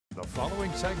The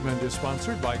following segment is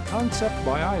sponsored by Concept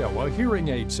by Iowa Hearing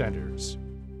Aid Centers.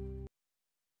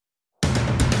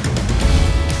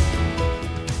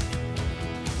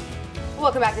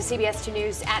 Welcome back to CBS 2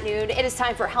 News at noon. It is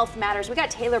time for Health Matters. We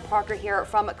got Taylor Parker here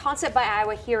from Concept by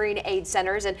Iowa Hearing Aid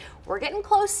Centers, and we're getting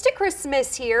close to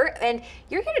Christmas here. And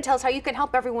you're here to tell us how you can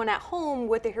help everyone at home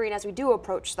with their hearing as we do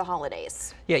approach the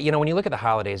holidays. Yeah, you know, when you look at the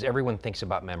holidays, everyone thinks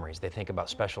about memories. They think about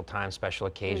special times, special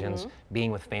occasions,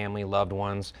 being with family, loved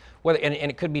ones. And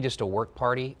it could be just a work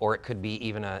party, or it could be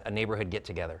even a neighborhood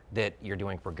get-together that you're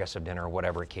doing progressive dinner or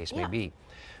whatever the case may be.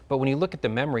 But when you look at the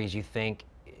memories, you think,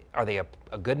 are they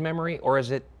a good memory, or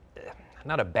is it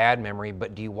not a bad memory,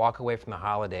 but do you walk away from the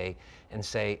holiday and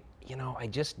say, you know, I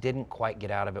just didn't quite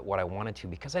get out of it what I wanted to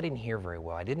because I didn't hear very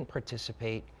well. I didn't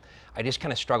participate. I just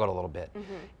kind of struggled a little bit.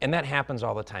 And that happens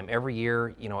all the time. Every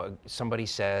year, you know, somebody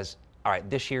says, all right,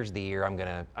 this year's the year I'm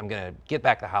gonna get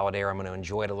back the holiday, or I'm gonna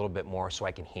enjoy it a little bit more so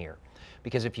I can hear.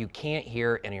 Because if you can't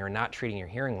hear and you're not treating your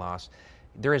hearing loss,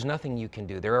 there is nothing you can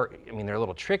do. There are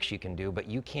little tricks you can do, but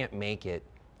you can't make it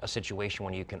a situation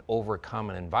when you can overcome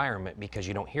an environment because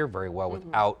you don't hear very well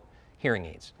without hearing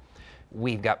aids.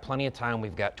 We've got plenty of time.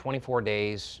 We've got 24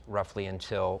 days roughly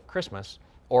until Christmas,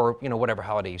 or whatever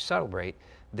holiday you celebrate,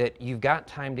 that you've got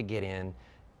time to get in.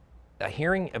 A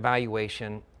hearing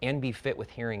evaluation and be fit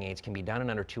with hearing aids can be done in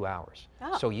under 2 hours.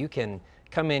 So you can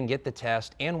come in, get the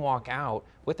test, and walk out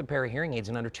with a pair of hearing aids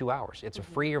in under 2 hours. It's a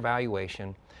free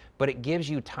evaluation, but it gives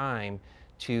you time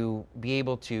to be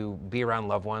able to be around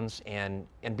loved ones and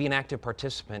be an active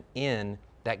participant in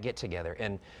that get together.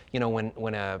 And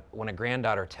when a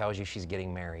granddaughter tells you she's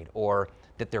getting married, or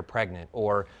that they're pregnant,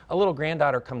 or a little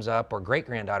granddaughter comes up or great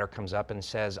granddaughter comes up and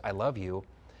says, I love you,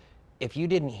 if you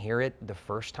didn't hear it the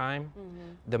first time,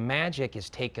 the magic is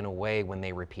taken away when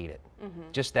they repeat it.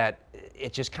 Just that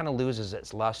it just kind of loses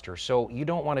its luster. So you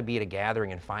don't want to be at a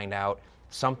gathering and find out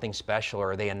something special,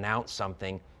 or they announce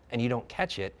something and you don't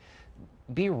catch it.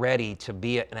 Be ready to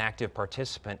be an active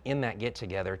participant in that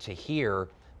get-together to hear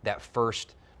that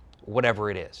first whatever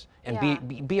it is, and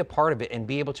be a part of it, and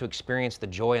be able to experience the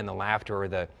joy and the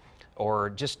laughter, or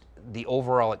just the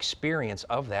overall experience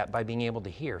of that by being able to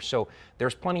hear. So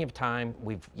there's plenty of time.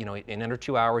 In under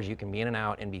 2 hours you can be in and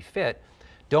out and be fit.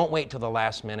 Don't wait till the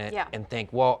last minute and think,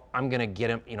 well, I'm gonna get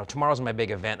him, tomorrow's my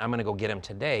big event, I'm gonna go get him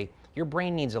today. Your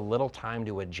brain needs a little time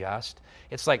to adjust.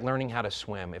 It's like learning how to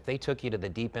swim. If they took you to the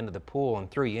deep end of the pool and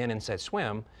threw you in and said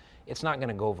swim, it's not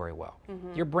gonna go very well.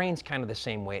 Your brain's kind of the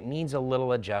same way. It needs a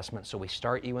little adjustment, so we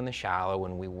start you in the shallow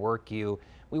and we work you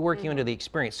into the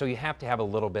experience. So you have to have a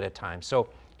little bit of time. So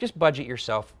just budget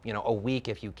yourself, a week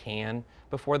if you can,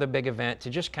 before the big event, to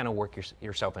just kind of work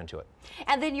yourself into it.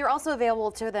 And then you're also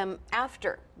available to them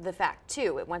after the fact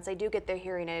too. Once they do get their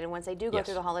hearing aid, and once they do go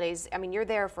through the holidays, you're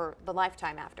there for the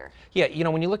lifetime after. Yeah,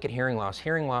 when you look at hearing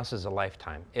loss is a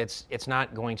lifetime. It's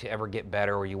not going to ever get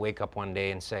better, or you wake up one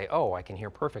day and say, oh, I can hear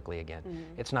perfectly again.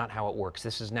 It's not how it works.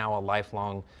 This is now a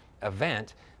lifelong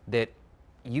event that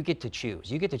you get to choose.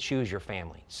 You get to choose your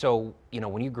family. So,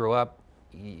 when you grow up,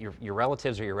 your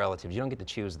relatives are your relatives. You don't get to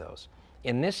choose those.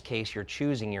 In this case, you're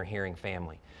choosing your hearing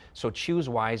family. So choose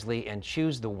wisely and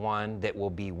choose the one that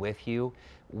will be with you.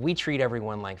 We treat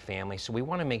everyone like family, so we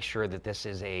want to make sure that this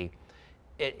is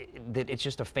that it's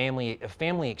just a family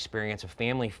experience, a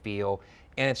family feel,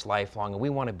 and it's lifelong, and we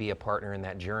want to be a partner in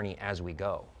that journey as we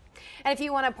go. And if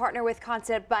you want to partner with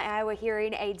Concept by Iowa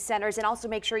Hearing Aid Centers and also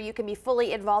make sure you can be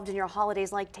fully involved in your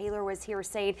holidays like Taylor was here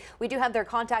saying, we do have their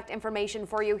contact information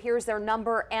for you. Here's their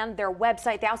number and their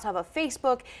website. They also have a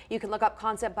Facebook. You can look up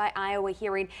Concept by Iowa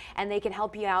Hearing, and they can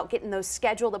help you out getting those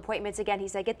scheduled appointments. Again, he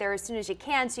said get there as soon as you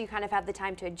can, so you kind of have the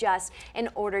time to adjust in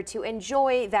order to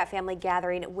enjoy that family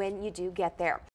gathering when you do get there.